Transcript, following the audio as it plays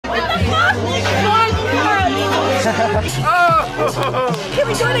Oh! Can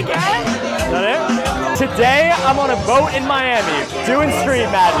we do it again? Is that it? Today, I'm on a boat in Miami, doing street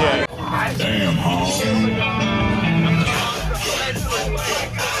magic. Damn, home.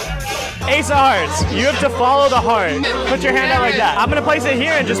 Ace of hearts. You have to follow the heart. Put your hand out like that. I'm gonna place it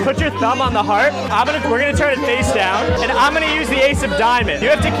here and just put your thumb on the heart. We're gonna turn it face down, and I'm gonna use the ace of diamond. You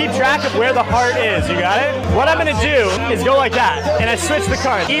have to keep track of where the heart is. You got it? What I'm gonna do is go like that, and I switch the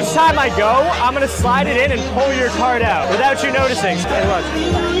card. Each time I go, I'm gonna slide it in and pull your card out without you noticing. Hey, look.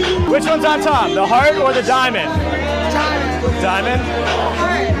 Which one's on top? The heart or the diamond? Diamond.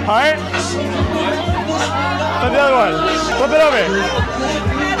 Heart. Flip the other one. Flip it over.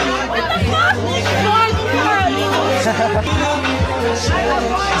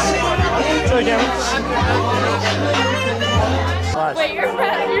 Wait, you're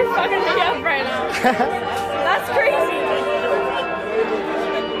fucking me up right now. That's crazy.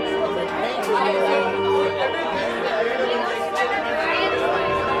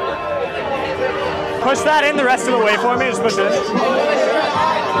 Push that in the rest of the way for me. Just push it.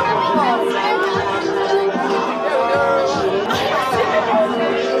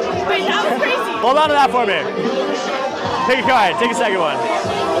 Wait, that was crazy. Hold on to that for me. Pick a card. Take a second one.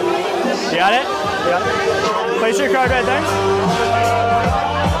 You got it? You got it? Place your card right there.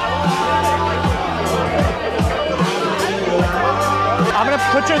 I'm gonna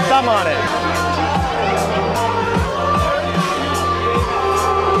put your thumb on it.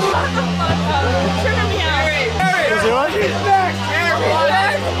 Is it one?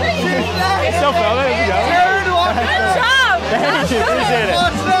 It's still filming. Let's go. Good job. Thank you. Appreciate it.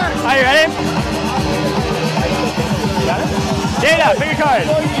 Are you ready? Got it? Dana, pick a card.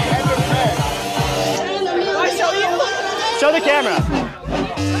 Show the camera.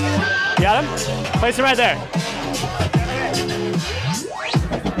 You got him? Place him right there.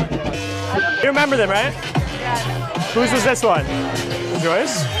 You remember them, right? Yeah. Whose was this one?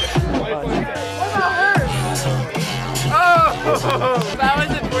 Yours? What about hers? Oh! That was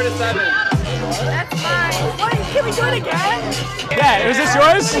at 4 to 7. That's mine. What? Can we do it again? Yeah, was this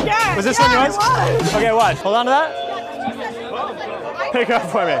yours? Again. Was this Yeah, one yours? it was. Okay, watch. Hold on to that. Pick up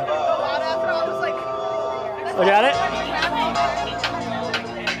for me. Look at it.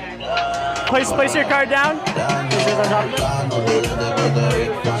 Place your card down. Place yours on top.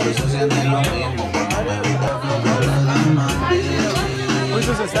 Whose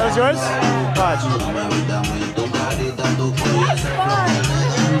was this? That was yours? Watch.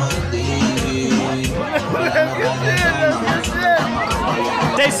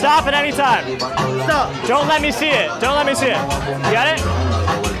 Say stop at any time. Stop. Don't let me see it. Don't let me see it. You got it?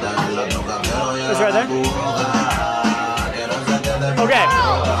 It's right there. Okay.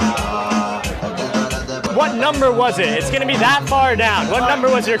 What number was it? It's gonna be that far down. What number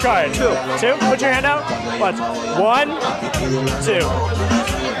was your card? 2. 2? Put your hand out. What? 1, 2.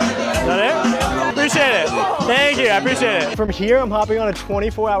 Is that it? Appreciate it. Thank you, I appreciate it. From here, I'm hopping on a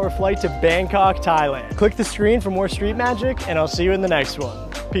 24-hour flight to Bangkok, Thailand. Click the screen for more street magic, and I'll see you in the next one.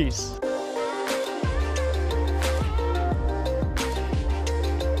 Peace.